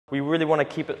We really want to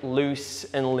keep it loose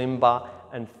and limber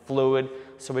and fluid,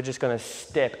 so we're just going to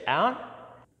step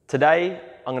out. Today,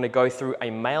 I'm going to go through a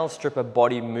male stripper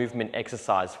body movement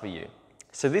exercise for you.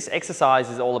 So this exercise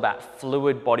is all about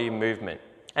fluid body movement,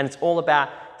 and it's all about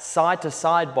side to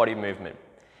side body movement.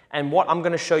 And what I'm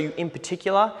going to show you in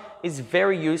particular is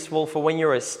very useful for when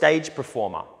you're a stage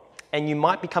performer. And you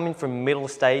might be coming from middle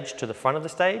stage to the front of the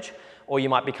stage, or you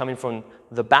might be coming from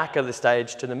the back of the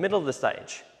stage to the middle of the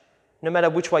stage. No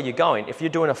matter which way you're going, if you're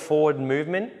doing a forward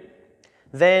movement,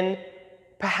 then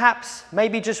perhaps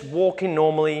maybe just walking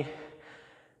normally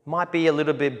might be a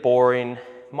little bit boring,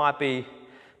 might be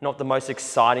not the most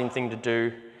exciting thing to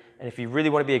do. And if you really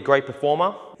want to be a great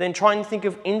performer, then try and think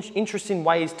of interesting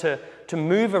ways to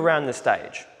move around the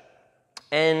stage.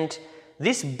 And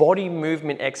this body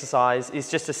movement exercise is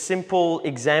just a simple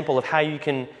example of how you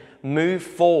can move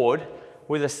forward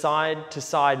with a side to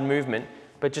side movement,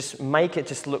 but just make it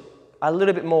just look a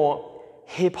little bit more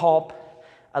hip hop,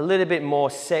 a little bit more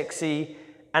sexy,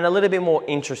 and a little bit more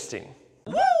interesting.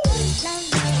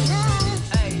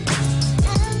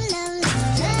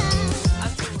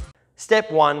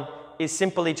 Step one is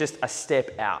simply just a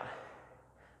step out.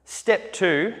 Step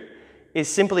two is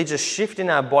simply just shifting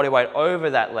our body weight over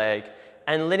that leg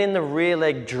and letting the rear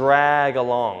leg drag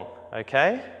along,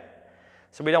 okay?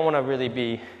 So we don't want to really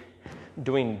be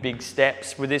doing big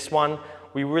steps with this one.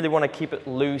 We really want to keep it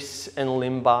loose and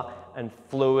limber and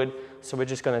fluid. So we're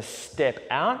just going to step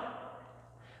out.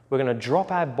 We're going to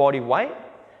drop our body weight,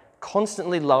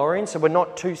 constantly lowering so we're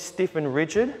not too stiff and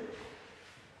rigid.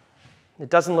 It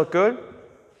doesn't look good.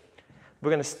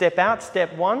 We're going to step out.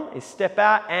 Step one is step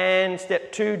out, and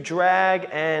step two, drag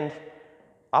and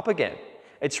up again.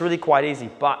 It's really quite easy,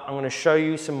 but I'm going to show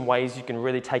you some ways you can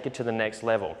really take it to the next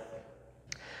level.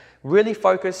 Really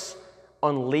focus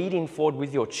on leading forward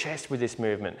with your chest with this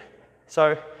movement.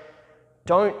 So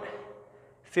don't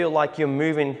feel like you're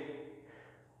moving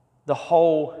the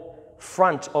whole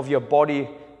front of your body,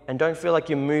 and don't feel like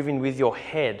you're moving with your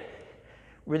head.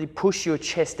 Really push your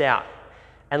chest out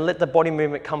and let the body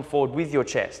movement come forward with your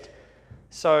chest.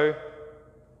 So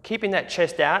keeping that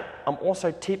chest out, I'm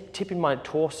also tipping my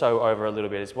torso over a little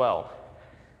bit as well.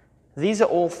 These are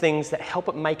all things that help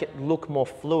it make it look more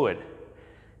fluid.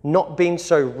 Not being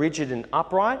so rigid and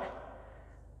upright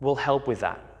will help with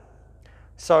that.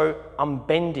 So I'm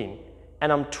bending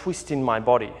and I'm twisting my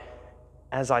body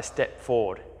as I step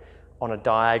forward on a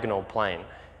diagonal plane.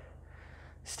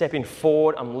 Stepping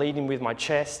forward, I'm leading with my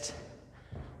chest,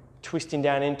 twisting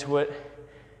down into it,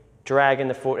 dragging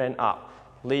the foot and up,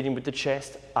 leading with the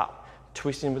chest, up,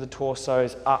 twisting with the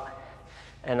torsos, up,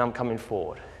 and I'm coming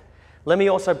forward. Let me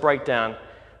also break down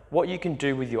what you can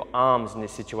do with your arms in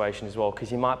this situation as well, because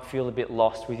you might feel a bit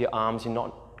lost with your arms, you're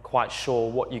not quite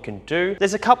sure what you can do.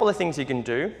 There's a couple of things you can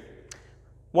do.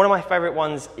 One of my favorite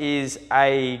ones is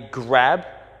a grab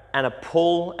and a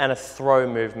pull and a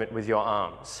throw movement with your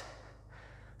arms.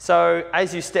 So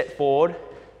as you step forward,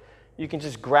 you can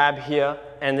just grab here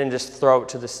and then just throw it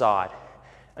to the side.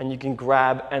 And you can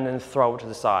grab and then throw it to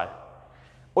the side.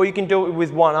 Or you can do it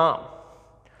with one arm.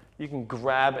 You can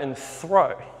grab and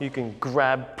throw. You can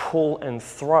grab, pull, and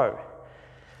throw.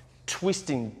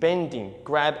 Twisting, bending,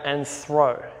 grab and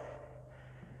throw.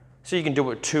 So you can do it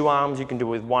with two arms, you can do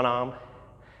it with one arm.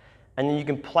 And then you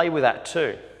can play with that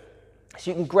too. So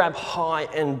you can grab high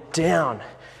and down.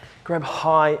 Grab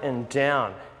high and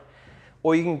down.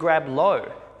 Or you can grab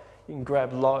low. You can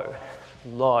grab low,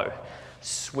 low.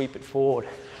 Sweep it forward.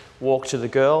 Walk to the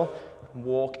girl,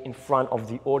 walk in front of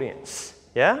the audience.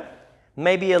 Yeah?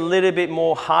 Maybe a little bit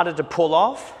more harder to pull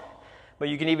off, but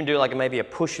you can even do like maybe a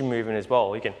pushing movement as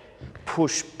well. You can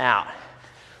push out,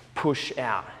 push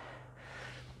out,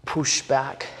 push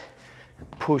back,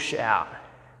 push out.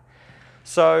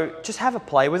 So just have a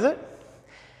play with it.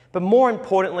 But more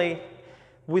importantly,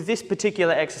 with this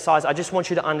particular exercise, I just want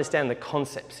you to understand the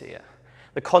concepts here.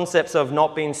 The concepts of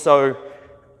not being so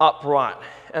upright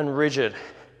and rigid.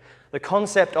 The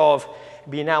concept of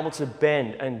being able to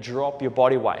bend and drop your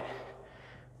body weight.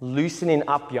 Loosening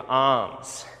up your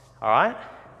arms, all right?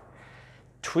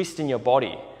 Twisting your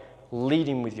body,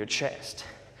 leading with your chest.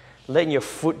 Letting your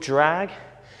foot drag,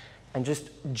 and just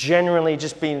generally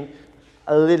just being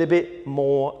a little bit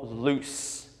more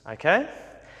loose, okay?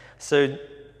 So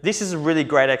this is a really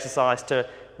great exercise to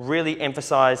really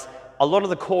emphasize a lot of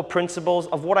the core principles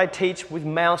of what I teach with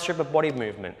male stripper body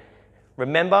movement.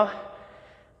 Remember,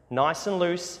 nice and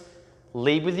loose,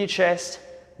 lead with your chest,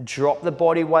 drop the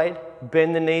body weight,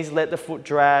 bend the knees, let the foot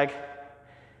drag.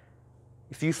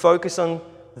 If you focus on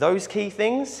those key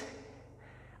things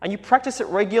and you practice it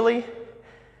regularly,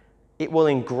 it will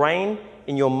ingrain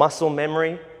in your muscle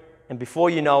memory And before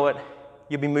you know it,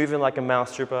 you'll be moving like a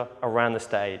mouse stripper around the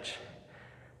stage.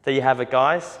 There you have it,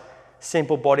 guys.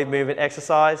 Simple body movement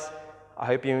exercise. I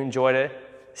hope you enjoyed it.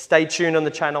 Stay tuned on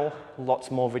the channel. Lots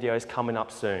more videos coming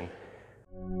up soon.